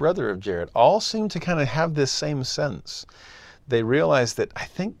sons of the brother of Jared all seem to kind of have this same sense. They realize that I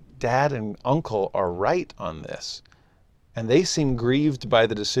think dad and uncle are right on this. And they seem grieved by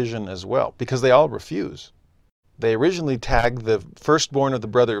the decision as well, because they all refuse. They originally tagged the firstborn of the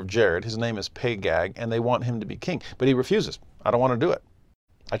brother of Jared, his name is Pagag, and they want him to be king. But he refuses. I don't want to do it.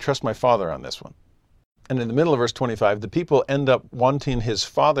 I trust my father on this one. And in the middle of verse 25, the people end up wanting his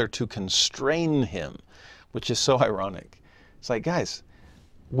father to constrain him, which is so ironic. It's like, guys,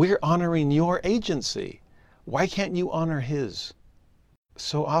 we're honoring your agency. Why can't you honor his?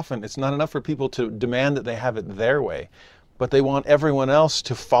 So often, it's not enough for people to demand that they have it their way, but they want everyone else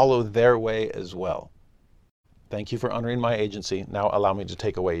to follow their way as well. Thank you for honoring my agency. Now allow me to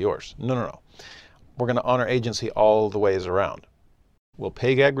take away yours. No. We're going to honor agency all the ways around. Well,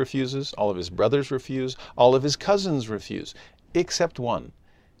 Pagag refuses, all of his brothers refuse, all of his cousins refuse, except one.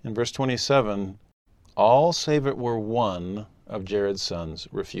 In verse 27, all save it were one of Jared's sons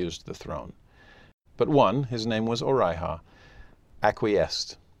refused the throne. But one, his name was Orihah,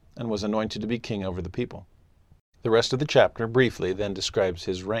 acquiesced and was anointed to be king over the people. The rest of the chapter briefly then describes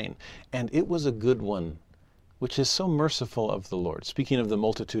his reign, and it was a good one, which is so merciful of the Lord. Speaking of the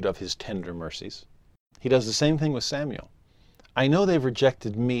multitude of his tender mercies, he does the same thing with Samuel. I know they've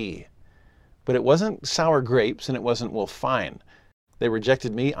rejected me, but it wasn't sour grapes and it wasn't, well, fine. They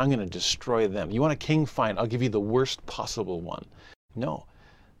rejected me, I'm going to destroy them. You want a king? Fine, I'll give you the worst possible one. No,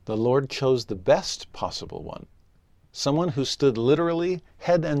 the Lord chose the best possible one. Someone who stood literally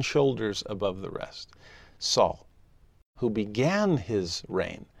head and shoulders above the rest. Saul, who began his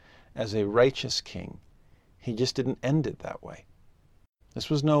reign as a righteous king. He just didn't end it that way. This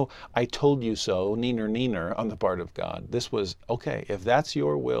was no, I told you so, neener on the part of God. This was, okay, if that's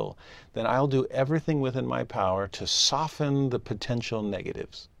your will, then I'll do everything within my power to soften the potential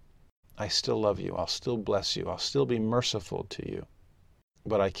negatives. I still love you. I'll still bless you. I'll still be merciful to you.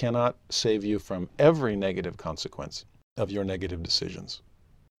 But I cannot save you from every negative consequence of your negative decisions.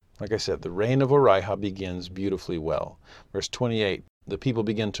 Like I said, the reign of Orihah begins beautifully well. Verse 28, the people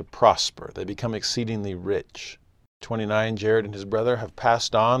begin to prosper. They become exceedingly rich. 29, Jared and his brother have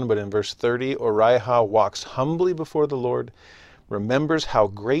passed on, but in verse 30, Orihah walks humbly before the Lord, remembers how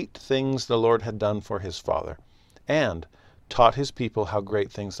great things the Lord had done for his father, and taught his people how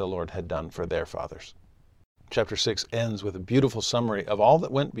great things the Lord had done for their fathers. Chapter 6 ends with a beautiful summary of all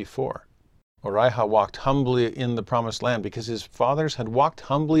that went before. Orihah walked humbly in the promised land because his fathers had walked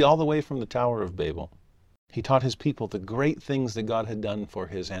humbly all the way from the Tower of Babel. He taught his people the great things that God had done for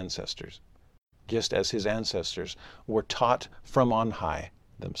his ancestors, just as his ancestors were taught from on high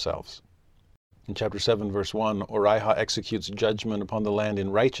themselves. In chapter 7, verse 1, Orihah executes judgment upon the land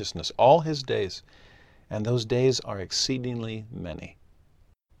in righteousness all his days, and those days are exceedingly many.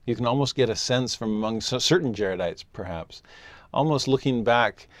 You can almost get a sense from among certain Jaredites, perhaps, almost looking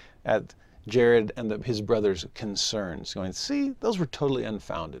back at Jared and his brothers' concerns, going, see, those were totally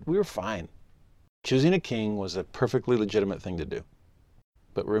unfounded. We were fine. Choosing a king was a perfectly legitimate thing to do.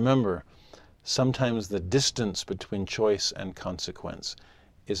 But remember, sometimes the distance between choice and consequence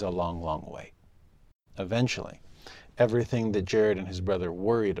is a long, long way. Eventually, everything that Jared and his brother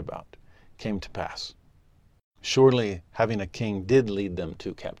worried about came to pass. Surely, having a king did lead them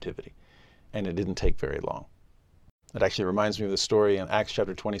to captivity, and it didn't take very long. It actually reminds me of the story in Acts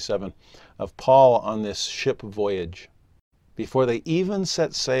chapter 27 of Paul on this ship voyage. Before they even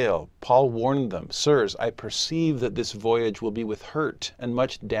set sail, Paul warned them, sirs, I perceive that this voyage will be with hurt and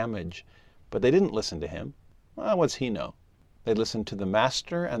much damage. But they didn't listen to him. Well, what's he know? They listened to the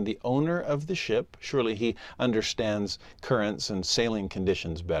master and the owner of the ship. Surely he understands currents and sailing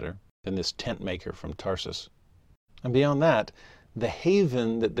conditions better than this tent maker from Tarsus. And beyond that, the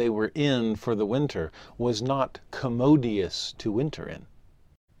haven that they were in for the winter was not commodious to winter in.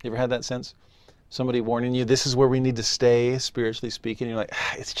 You ever had that sense? Somebody warning you, this is where we need to stay, spiritually speaking. You're like,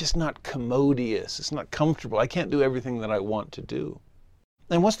 it's just not commodious. It's not comfortable. I can't do everything that I want to do.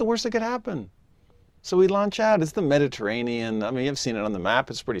 And what's the worst that could happen? So we launch out. It's the Mediterranean. I mean, you've seen it on the map.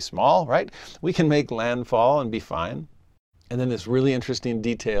 It's pretty small, right? We can make landfall and be fine. And then this really interesting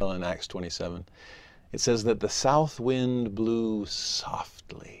detail in Acts 27. It says that the south wind blew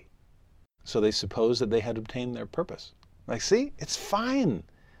softly. So they supposed that they had obtained their purpose. Like, see, it's fine.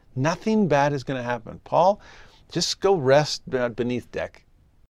 Nothing bad is going to happen. Paul, just go rest beneath deck.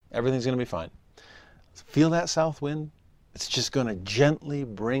 Everything's going to be fine. Feel that south wind? It's just going to gently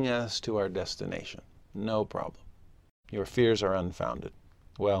bring us to our destination. No problem. Your fears are unfounded.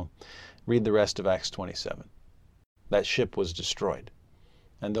 Well, read the rest of Acts 27. That ship was destroyed,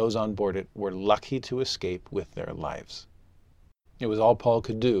 and those on board it were lucky to escape with their lives. It was all Paul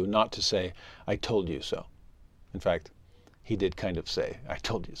could do not to say, I told you so. In fact, he did kind of say, I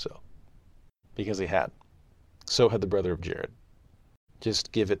told you so, because he had. So had the brother of Jared.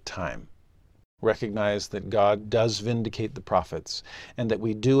 Just give it time. Recognize that God does vindicate the prophets, and that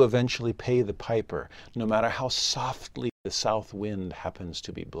we do eventually pay the piper, no matter how softly the south wind happens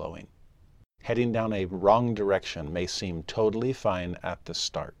to be blowing. Heading down a wrong direction may seem totally fine at the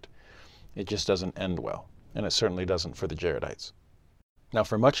start. It just doesn't end well, and it certainly doesn't for the Jaredites. Now,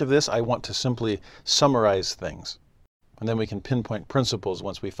 for much of this, I want to simply summarize things, and then we can pinpoint principles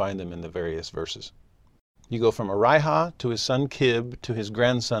once we find them in the various verses. You go from Arihah to his son Kib to his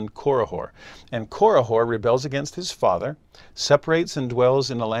grandson Korihor. And Korihor rebels against his father, separates and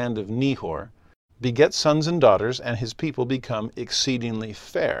dwells in a land of Nehor, begets sons and daughters, and his people become exceedingly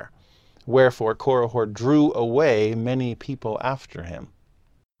fair. Wherefore Korihor drew away many people after him.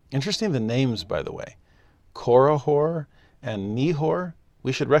 Interesting the names, by the way. Korihor and Nehor,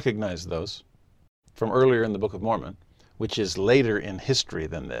 we should recognize those from earlier in the Book of Mormon, which is later in history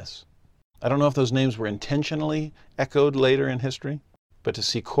than this. I don't know if those names were intentionally echoed later in history, but to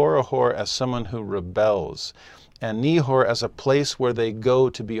see Korihor as someone who rebels, and Nehor as a place where they go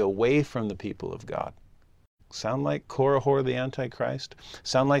to be away from the people of God. Sound like Korihor the Antichrist?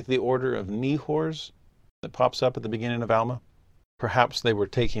 Sound like the order of Nehors that pops up at the beginning of Alma? Perhaps they were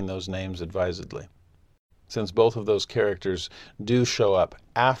taking those names advisedly, since both of those characters do show up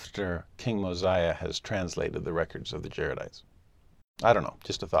after King Mosiah has translated the records of the Jaredites. I don't know,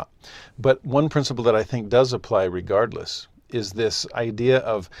 just a thought. But one principle that I think does apply regardless is this idea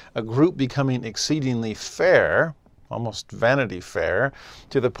of a group becoming exceedingly fair, almost Vanity Fair,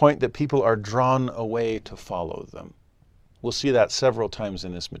 to the point that people are drawn away to follow them. We'll see that several times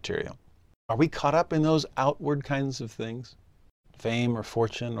in this material. Are we caught up in those outward kinds of things? Fame or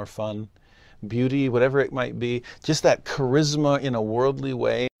fortune or fun, beauty, whatever it might be, just that charisma in a worldly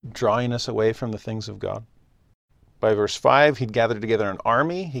way, drawing us away from the things of God? By verse 5, he'd gathered together an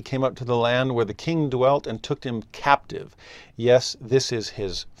army. He came up to the land where the king dwelt and took him captive. Yes, this is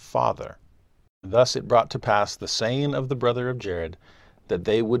his father. Thus it brought to pass the saying of the brother of Jared, that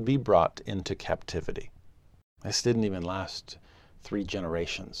they would be brought into captivity. This didn't even last 3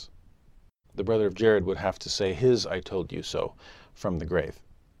 generations. The brother of Jared would have to say his I told you so from the grave.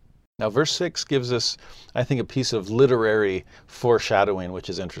 Now verse 6 gives us, I think, a piece of literary foreshadowing which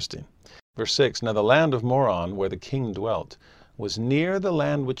is interesting. Verse 6, now the land of Moron, where the king dwelt, was near the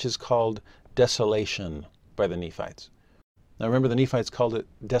land which is called Desolation by the Nephites. Now remember, the Nephites called it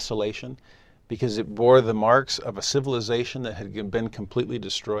Desolation because it bore the marks of a civilization that had been completely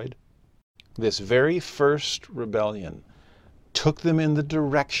destroyed. This very first rebellion took them in the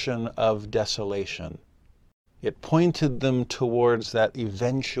direction of desolation. It pointed them towards that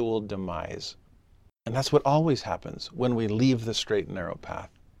eventual demise. And that's what always happens when we leave the straight and narrow path.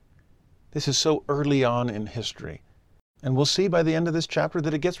 This is so early on in history. And we'll see by the end of this chapter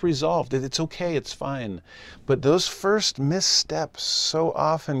that it gets resolved. It's okay, it's fine. But those first missteps so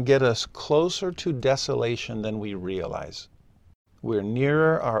often get us closer to desolation than we realize. We're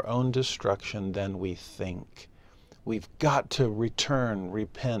nearer our own destruction than we think. We've got to return,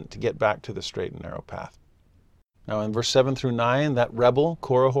 repent, to get back to the straight and narrow path. Now in verse 7 through 9, that rebel,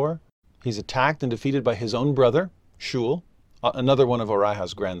 Korihor, he's attacked and defeated by his own brother, Shul, another one of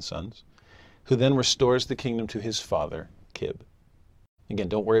Arihah's grandsons, who then restores the kingdom to his father, Kib. Again,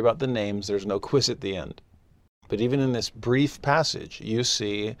 don't worry about the names. There's no quiz at the end. But even in this brief passage, you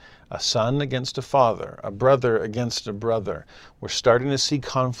see a son against a father, a brother against a brother. We're starting to see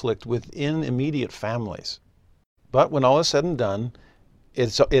conflict within immediate families. But when all is said and done,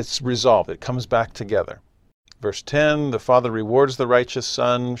 it's resolved. It comes back together. Verse 10, the father rewards the righteous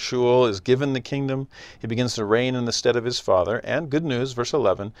son. Shul is given the kingdom. He begins to reign in the stead of his father. And good news, verse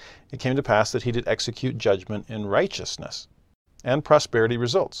 11, it came to pass that he did execute judgment in righteousness. And prosperity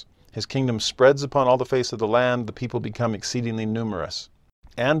results. His kingdom spreads upon all the face of the land. The people become exceedingly numerous.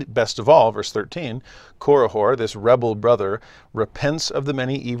 And best of all, verse 13, Korihor, this rebel brother, repents of the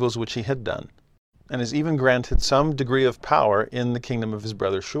many evils which he had done, and is even granted some degree of power in the kingdom of his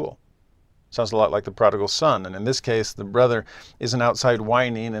brother Shul. Sounds a lot like the prodigal son, and in this case, the brother isn't outside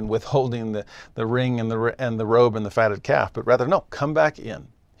whining and withholding the ring and the robe and the fatted calf, but rather, no, come back in.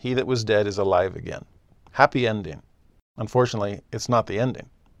 He that was dead is alive again. Happy ending. Unfortunately, it's not the ending.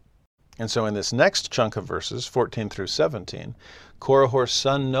 And so in this next chunk of verses, 14 through 17, Korihor's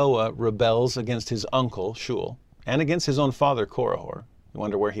son Noah rebels against his uncle, Shul, and against his own father, Korihor. You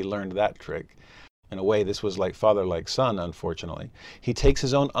wonder where he learned that trick. In a way, this was like father, like son, unfortunately. He takes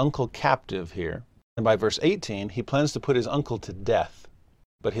his own uncle captive here. And by verse 18, he plans to put his uncle to death.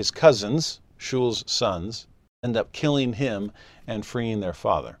 But his cousins, Shul's sons, end up killing him and freeing their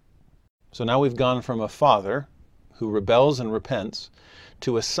father. So now we've gone from a father who rebels and repents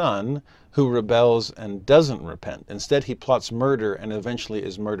to a son who rebels and doesn't repent. Instead, he plots murder and eventually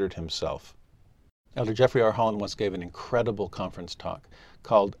is murdered himself. Elder Jeffrey R. Holland once gave an incredible conference talk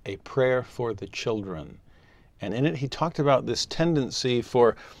called A Prayer for the Children. And in it, he talked about this tendency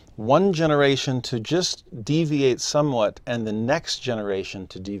for one generation to just deviate somewhat and the next generation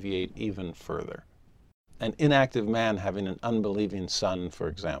to deviate even further. An inactive man having an unbelieving son, for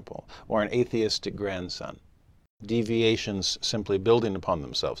example, or an atheistic grandson. Deviations simply building upon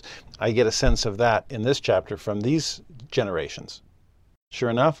themselves. I get a sense of that in this chapter from these generations.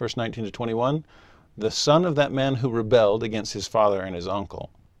 Sure enough, verse 19 to 21, the son of that man who rebelled against his father and his uncle,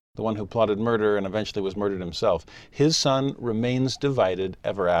 the one who plotted murder and eventually was murdered himself, his son remains divided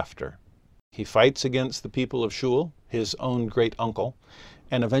ever after. He fights against the people of Shul, his own great uncle,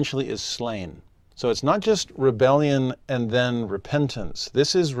 and eventually is slain. So it's not just rebellion and then repentance.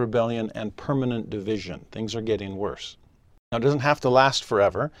 This is rebellion and permanent division. Things are getting worse. Now, it doesn't have to last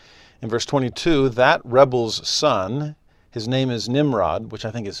forever. In verse 22, that rebel's son, his name is Nimrod, which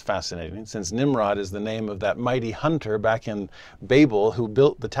I think is fascinating, since Nimrod is the name of that mighty hunter back in Babel who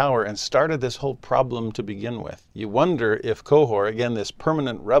built the tower and started this whole problem to begin with. You wonder if Korih, again, this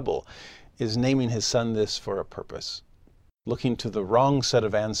permanent rebel, is naming his son this for a purpose, looking to the wrong set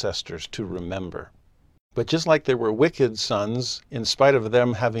of ancestors to remember. But just like there were wicked sons, in spite of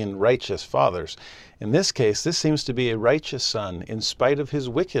them having righteous fathers, in this case, this seems to be a righteous son in spite of his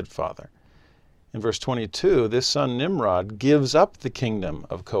wicked father. In verse 22, this son Nimrod gives up the kingdom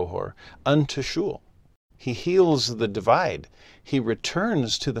of Korih unto Shul. He heals the divide. He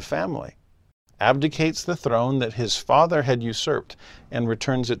returns to the family, abdicates the throne that his father had usurped, and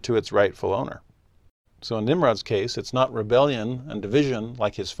returns it to its rightful owner. So in Nimrod's case, it's not rebellion and division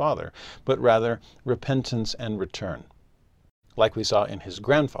like his father, but rather repentance and return, like we saw in his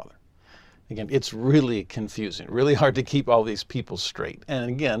grandfather. Again, it's really confusing, really hard to keep all these people straight. And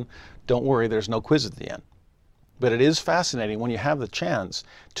again, don't worry, there's no quiz at the end. But it is fascinating when you have the chance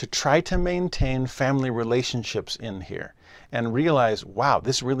to try to maintain family relationships in here and realize, wow,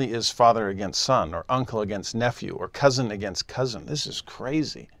 this really is father against son, or uncle against nephew, or cousin against cousin. This is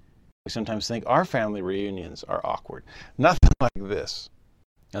crazy. We sometimes think our family reunions are awkward. Nothing like this.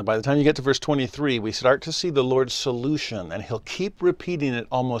 And by the time you get to verse 23, we start to see the Lord's solution, and he'll keep repeating it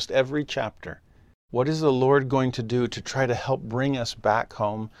almost every chapter. What is the Lord going to do to try to help bring us back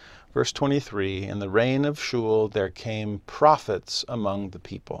home? Verse 23, in the reign of Shul there came prophets among the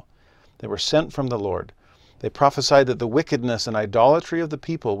people. They were sent from the Lord. They prophesied that the wickedness and idolatry of the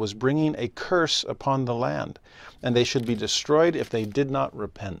people was bringing a curse upon the land, and they should be destroyed if they did not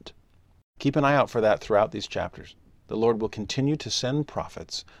repent. Keep an eye out for that throughout these chapters. The Lord will continue to send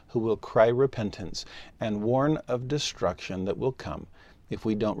prophets who will cry repentance and warn of destruction that will come if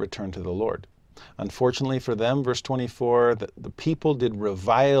we don't return to the Lord. Unfortunately for them, verse 24, the people did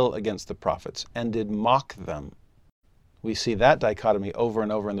revile against the prophets and did mock them. We see that dichotomy over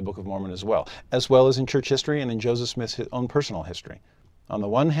and over in the Book of Mormon as well as in church history and in Joseph Smith's own personal history. On the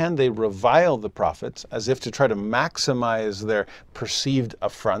one hand, they revile the prophets as if to try to maximize their perceived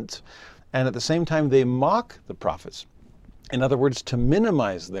affront, and at the same time, they mock the prophets. In other words, to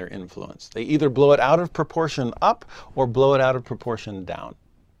minimize their influence. They either blow it out of proportion up or blow it out of proportion down.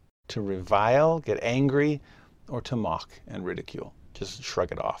 To revile, get angry, or to mock and ridicule. Just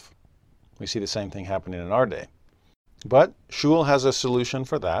shrug it off. We see the same thing happening in our day. But Shul has a solution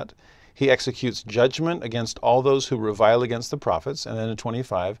for that. He executes judgment against all those who revile against the prophets, and then in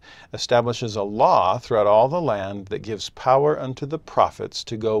 25, establishes a law throughout all the land that gives power unto the prophets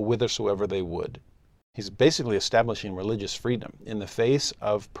to go whithersoever they would. He's basically establishing religious freedom in the face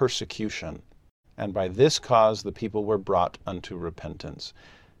of persecution. And by this cause the people were brought unto repentance,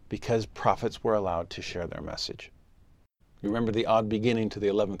 because prophets were allowed to share their message. Remember the odd beginning to the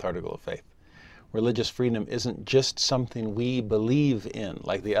 11th article of faith. Religious freedom isn't just something we believe in,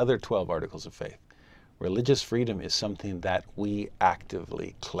 like the other 12 articles of faith. Religious freedom is something that we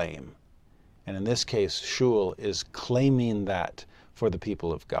actively claim. And in this case, Shul is claiming that for the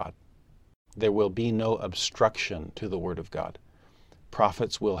people of God. There will be no obstruction to the Word of God.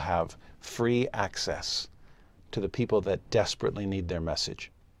 Prophets will have free access to the people that desperately need their message.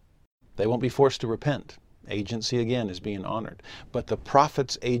 They won't be forced to repent. agency again is being honored, but the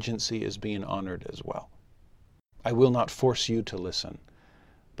prophet's agency is being honored as well. I will not force you to listen,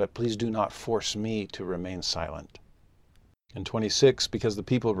 but please do not force me to remain silent. In 26, because the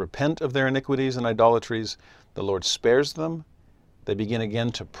people repent of their iniquities and idolatries, the Lord spares them. They begin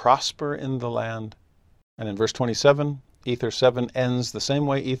again to prosper in the land. And in verse 27, Ether 7 ends the same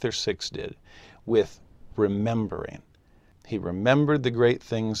way Ether 6 did, with remembering. He remembered the great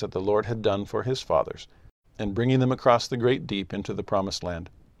things that the Lord had done for his fathers, and bringing them across the great deep into the promised land.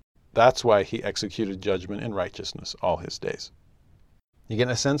 That's why he executed judgment in righteousness all his days. You get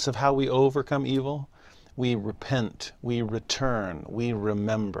a sense of how we overcome evil? We repent, we return, we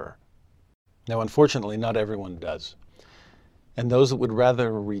remember. Now, unfortunately, not everyone does. And those that would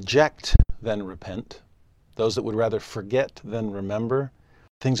rather reject than repent, those that would rather forget than remember,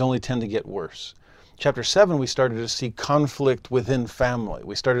 things only tend to get worse. Chapter 7, we started to see conflict within family.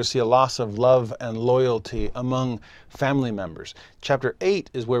 We started to see a loss of love and loyalty among family members. Chapter 8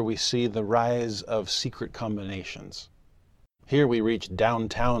 is where we see the rise of secret combinations. Here we reach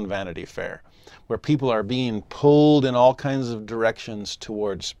downtown Vanity Fair, where people are being pulled in all kinds of directions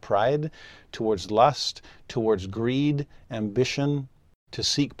towards pride, towards lust, towards greed, ambition, to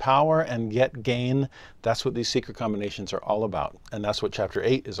seek power and get gain. That's what these secret combinations are all about. And that's what chapter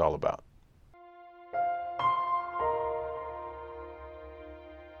 8 is all about.